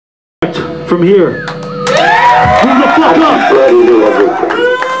from here. Move the fuck up! Ready to do everything.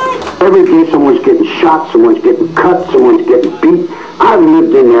 Every day someone's getting shot, someone's getting cut, someone's getting beat. I've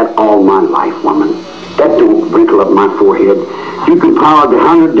lived in that all my life, woman. That don't wrinkle up my forehead. You can pile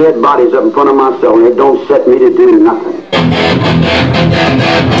 100 dead bodies up in front of my cell and it don't set me to do nothing.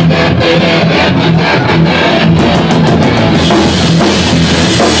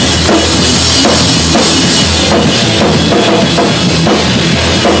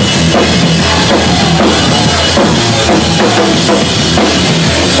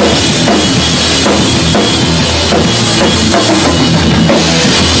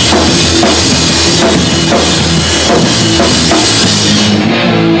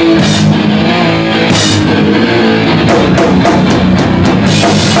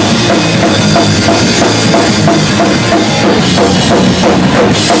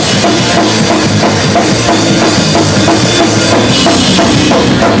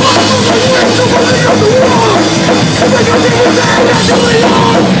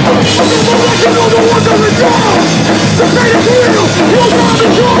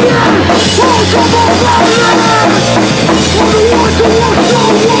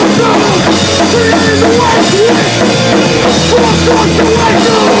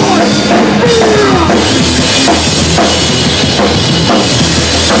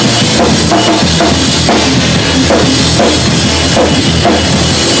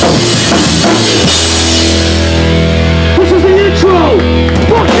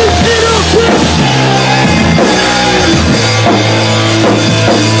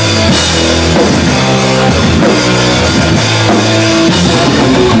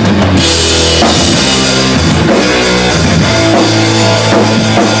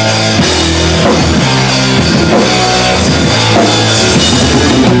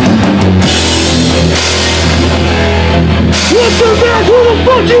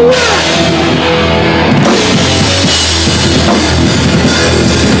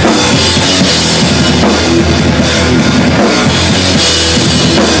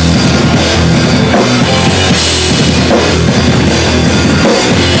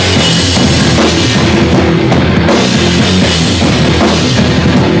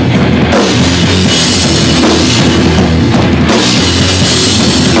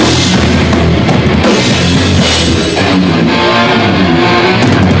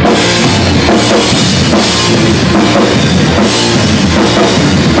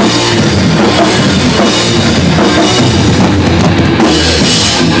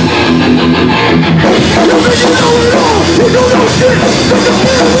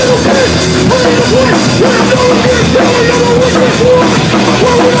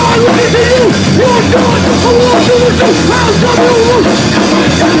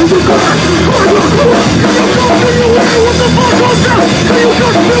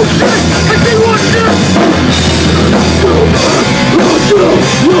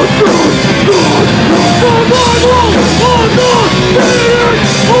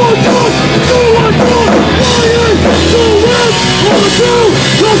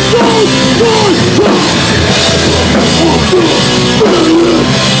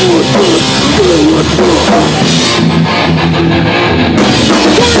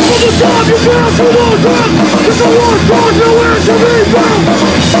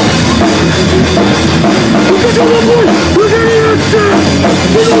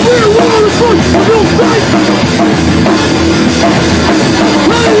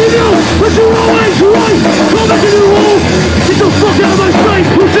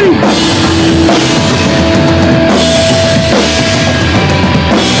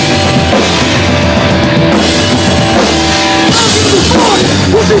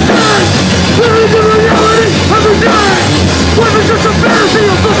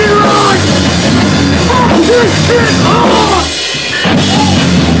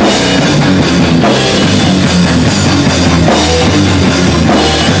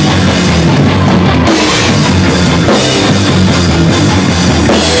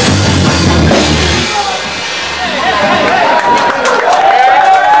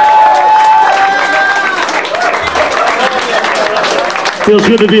 Feels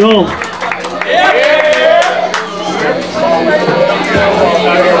good to be home.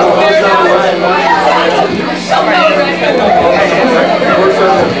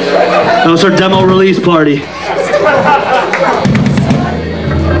 That was our demo release party.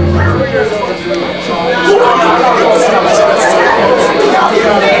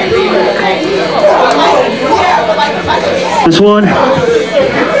 This one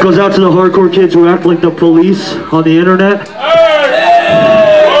goes out to the hardcore kids who act like the police on the internet.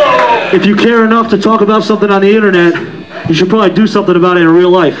 If you care enough to talk about something on the internet, you should probably do something about it in real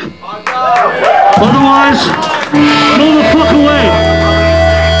life. Otherwise, move the fuck away.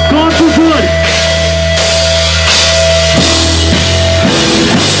 Gone for good.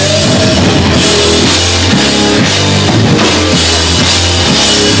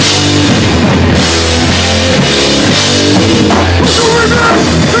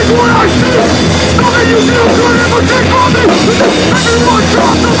 It's what I see. Nothing you feel good ever take from me. Everyone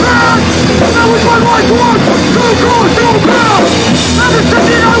drops the past. That was my life once. So good, so bad. Every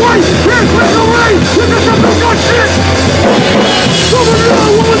second I wait, can't slip away. This is something good shit. Someone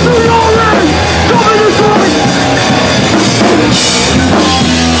know what was doing already. Tell me this right.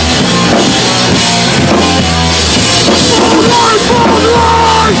 Alright.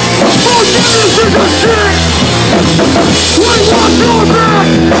 Oh, this is a shit. We want your back,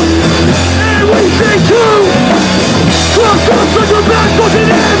 and we say too. Trust us on your back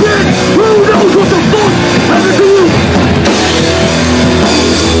doesn't happen. Who knows what the fuck happened to you?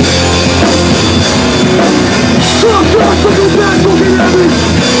 Trust us on your back doesn't happen.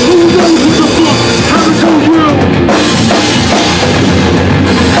 Who knows what the fuck happened to you?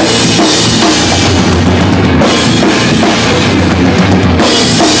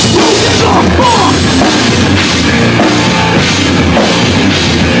 Who gives a fuck?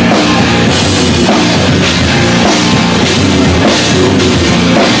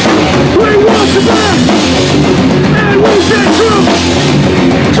 We want the best, and we say true.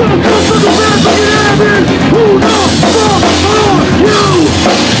 Talk us on the best we can have it. Who the fuck are you?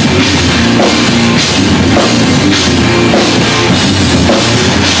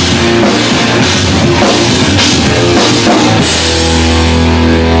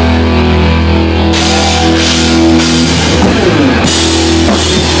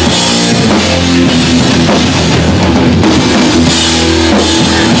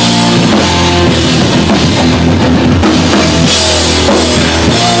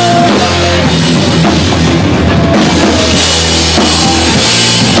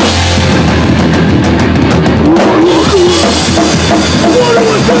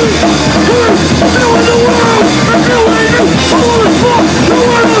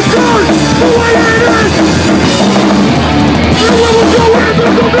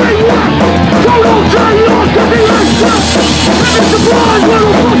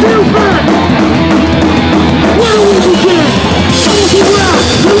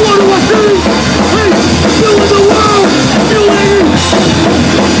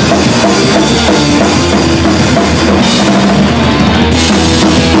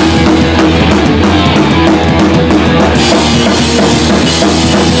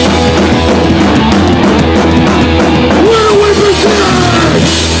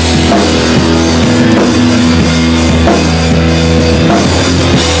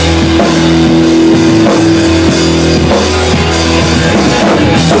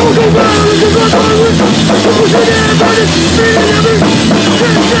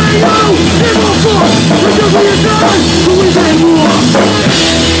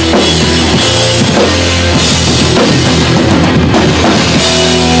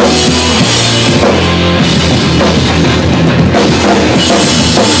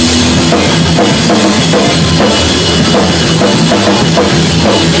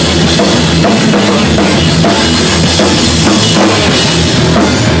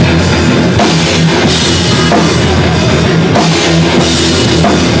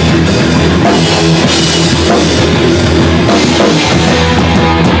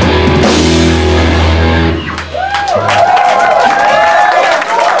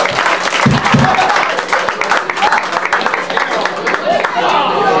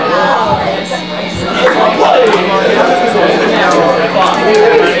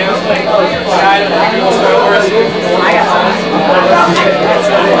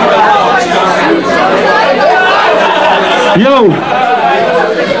 Yo,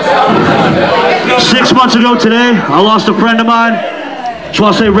 6 months ago today, I lost a friend of mine. Just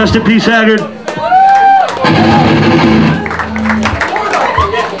want to say rest in peace, Haggard.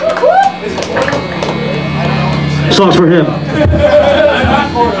 Song's for him.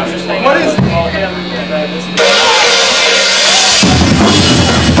 What is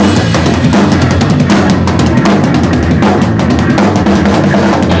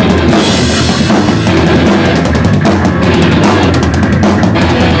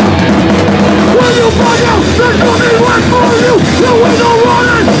there's nothing left for you. You will not run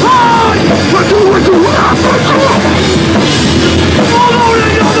and hide. But you want to have to do. Alone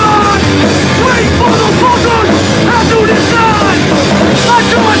in your mind. Wait for the fuckers. Have to decide.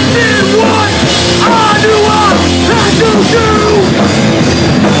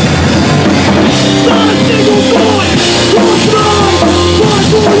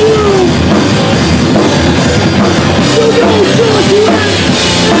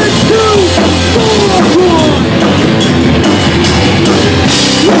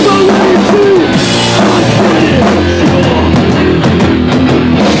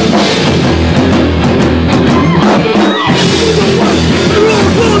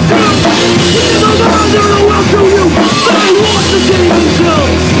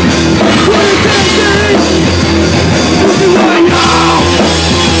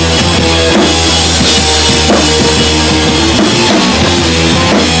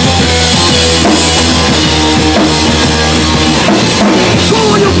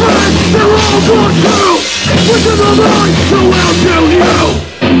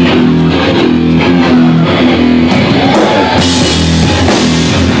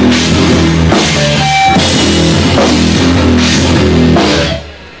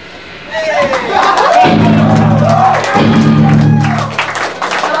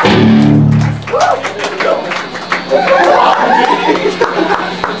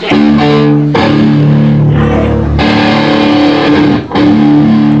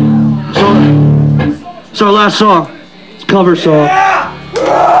 last song. It's a cover song.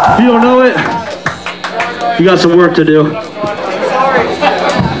 If you don't know it, you got some work to do.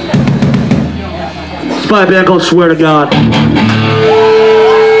 It's by a band called Swear to God.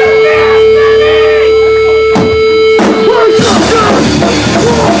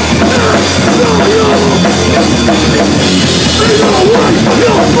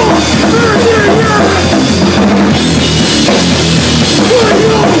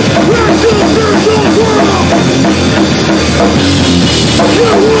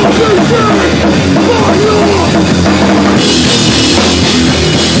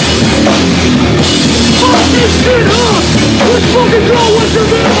 Let's fucking go with the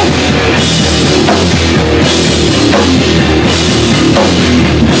middle!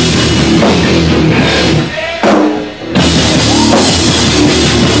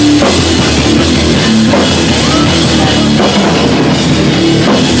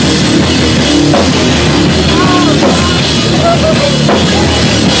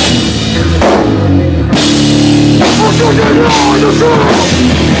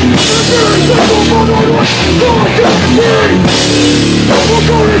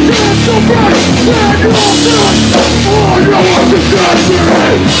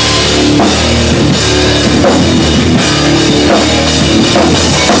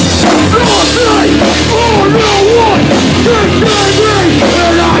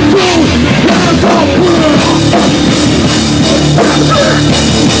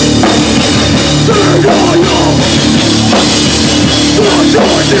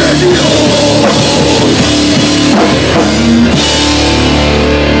 Oh,